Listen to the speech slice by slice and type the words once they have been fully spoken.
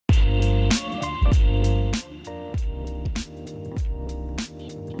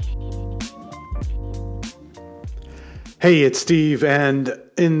Hey, it's Steve, and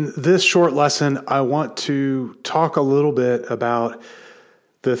in this short lesson, I want to talk a little bit about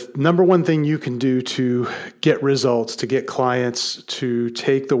the number one thing you can do to get results, to get clients, to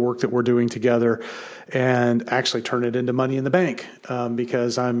take the work that we're doing together and actually turn it into money in the bank,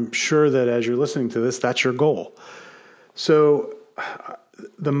 because I'm sure that as you're listening to this, that's your goal. So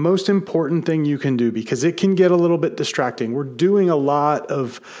the most important thing you can do, because it can get a little bit distracting, we're doing a lot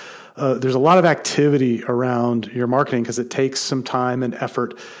of there's a lot of activity around your marketing because it takes some time and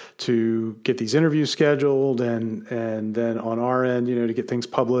effort to get these interviews scheduled and then on our end, to get things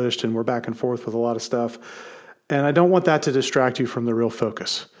published, and we're back and forth with a lot of stuff. And I don't want that to distract you from the real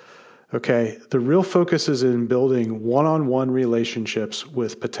focus. Okay. The real focus is in building one-on-one relationships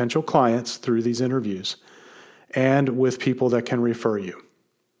with potential clients through these interviews and with people that can refer you.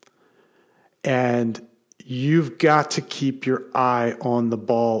 And you've got to keep your eye on the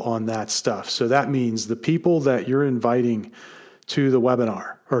ball on that stuff. So that means the people that you're inviting to the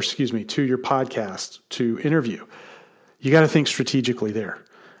webinar, to your podcast, to interview, you got to think strategically there.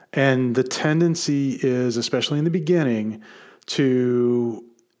 And the tendency is, especially in the beginning, to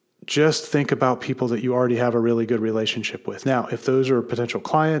just think about people that you already have a really good relationship with. Now, if those are potential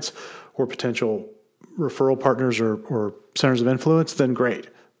clients or potential referral partners or centers of influence, then great.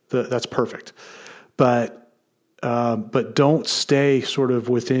 That's perfect. But don't stay sort of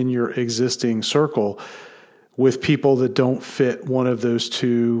within your existing circle with people that don't fit one of those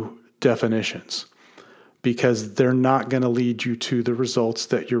two definitions, because they're not going to lead you to the results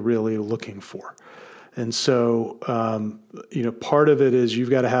that you're really looking for. And so, part of it is you've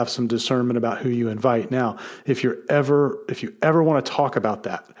got to have some discernment about who you invite. Now, if you ever want to talk about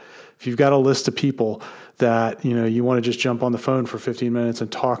that, if you've got a list of people that, you want to just jump on the phone for 15 minutes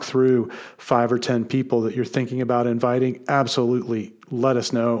and talk through 5 or 10 people that you're thinking about inviting, absolutely let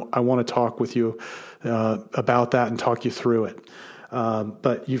us know. I want to talk with you about that and talk you through it.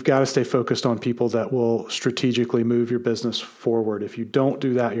 But you've got to stay focused on people that will strategically move your business forward. If you don't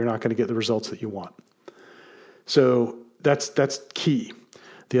do that, you're not going to get the results that you want. So that's key.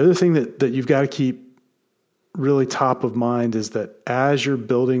 The other thing that you've got to keep really top of mind is that as you're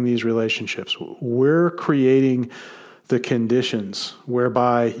building these relationships, we're creating the conditions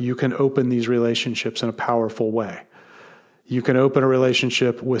whereby you can open these relationships in a powerful way. You can open a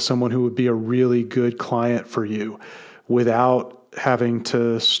relationship with someone who would be a really good client for you without having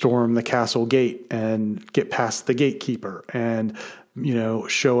to storm the castle gate and get past the gatekeeper and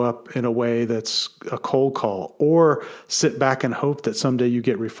show up in a way that's a cold call, or sit back and hope that someday you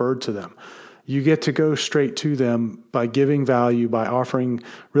get referred to them. You get to go straight to them by giving value, by offering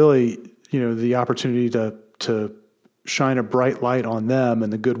really, the opportunity to shine a bright light on them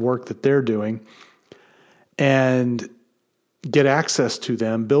and the good work that they're doing, and get access to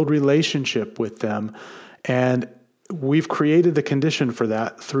them, build relationship with them. And we've created the condition for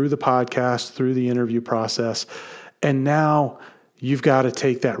that through the podcast, through the interview process. And now you've got to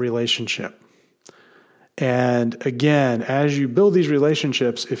take that relationship. And again, as you build these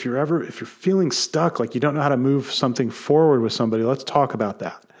relationships, if you're feeling stuck, like you don't know how to move something forward with somebody, let's talk about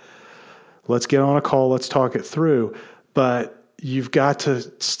that. Let's get on a call. Let's talk it through. But you've got to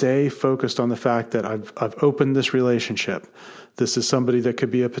stay focused on the fact that I've opened this relationship. This is somebody that could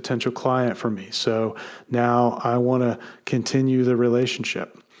be a potential client for me. So now I want to continue the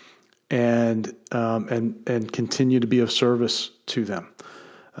relationship and continue to be of service to them.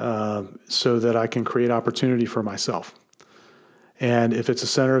 So that I can create opportunity for myself. And if it's a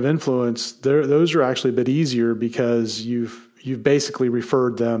center of influence, those are actually a bit easier because you've basically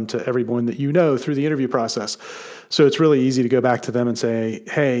referred them to everyone that you know through the interview process. So it's really easy to go back to them and say,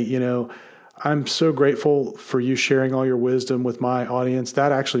 hey, I'm so grateful for you sharing all your wisdom with my audience.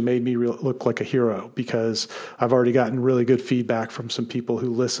 That actually made me look like a hero because I've already gotten really good feedback from some people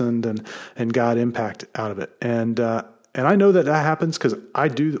who listened and got impact out of it. And I know that happens because I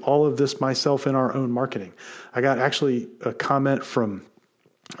do all of this myself in our own marketing. I got actually a comment from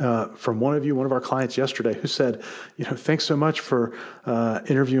one of our clients yesterday who said, thanks so much for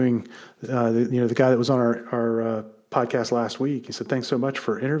interviewing the guy that was on our podcast last week. He said, thanks so much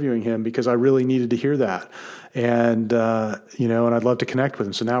for interviewing him because I really needed to hear that. And, and I'd love to connect with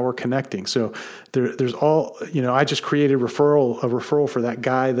him. So now we're connecting. So there's all, I just created a referral for that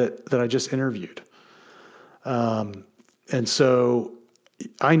guy that I just interviewed. And so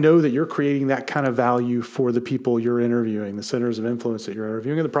I know that you're creating that kind of value for the people you're interviewing, the centers of influence that you're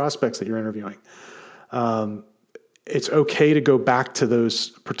interviewing, and the prospects that you're interviewing. It's okay to go back to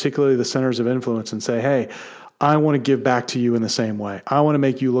those, particularly the centers of influence, and say, hey, I want to give back to you in the same way. I want to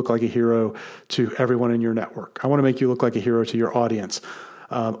make you look like a hero to everyone in your network. I want to make you look like a hero to your audience.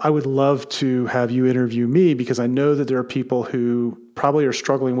 I would love to have you interview me because I know that there are people who probably are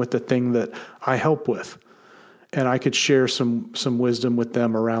struggling with the thing that I help with, and I could share some wisdom with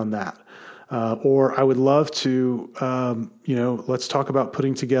them around that. Or I would love to, let's talk about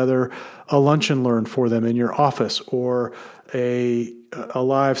putting together a lunch and learn for them in your office, or a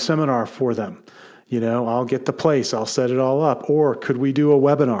live seminar for them. I'll get the place, I'll set it all up. Or could we do a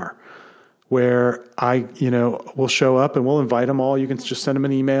webinar where we'll show up and we'll invite them all. You can just send them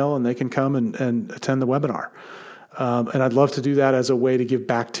an email and they can come and attend the webinar. And I'd love to do that as a way to give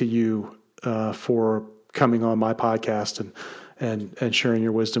back to you for coming on my podcast and sharing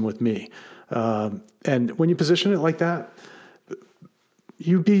your wisdom with me. And when you position it like that,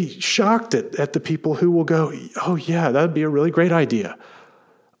 you'd be shocked at the people who will go, oh yeah, that'd be a really great idea.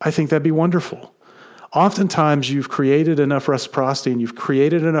 I think that'd be wonderful. Oftentimes you've created enough reciprocity and you've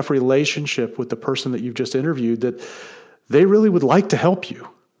created enough relationship with the person that you've just interviewed that they really would like to help you.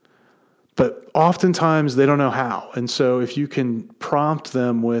 But oftentimes they don't know how. And so if you can prompt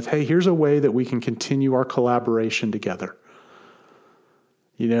them with, hey, here's a way that we can continue our collaboration together.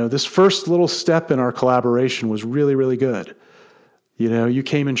 This first little step in our collaboration was really, really good. You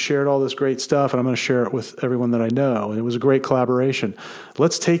came and shared all this great stuff, and I'm going to share it with everyone that I know. And it was a great collaboration.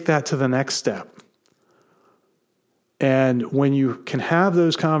 Let's take that to the next step. And when you can have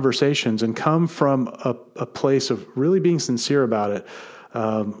those conversations and come from a place of really being sincere about it,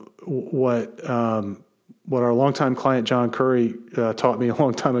 what our longtime client John Curry taught me a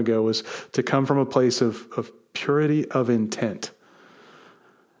long time ago was to come from a place of purity of intent.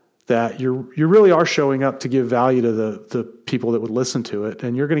 That you really are showing up to give value to the people that would listen to it,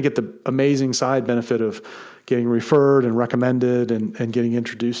 and you're going to get the amazing side benefit of getting referred and recommended and getting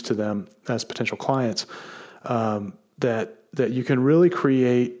introduced to them as potential clients. That you can really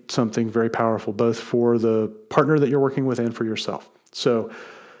create something very powerful, both for the partner that you're working with and for yourself. So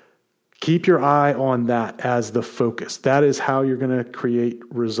keep your eye on that as the focus. That is how you're going to create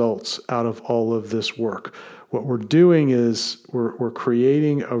results out of all of this work. What we're doing is we're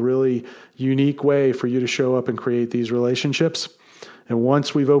creating a really unique way for you to show up and create these relationships. And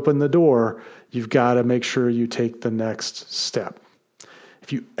once we've opened the door, you've got to make sure you take the next step.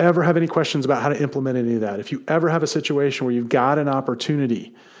 If you ever have any questions about how to implement any of that, if you ever have a situation where you've got an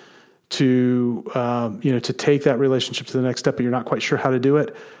opportunity to take that relationship to the next step, but you're not quite sure how to do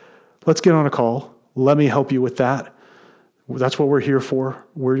it, let's get on a call. Let me help you with that. That's what we're here for.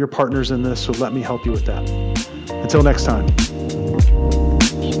 We're your partners in this, so let me help you with that. Until next time.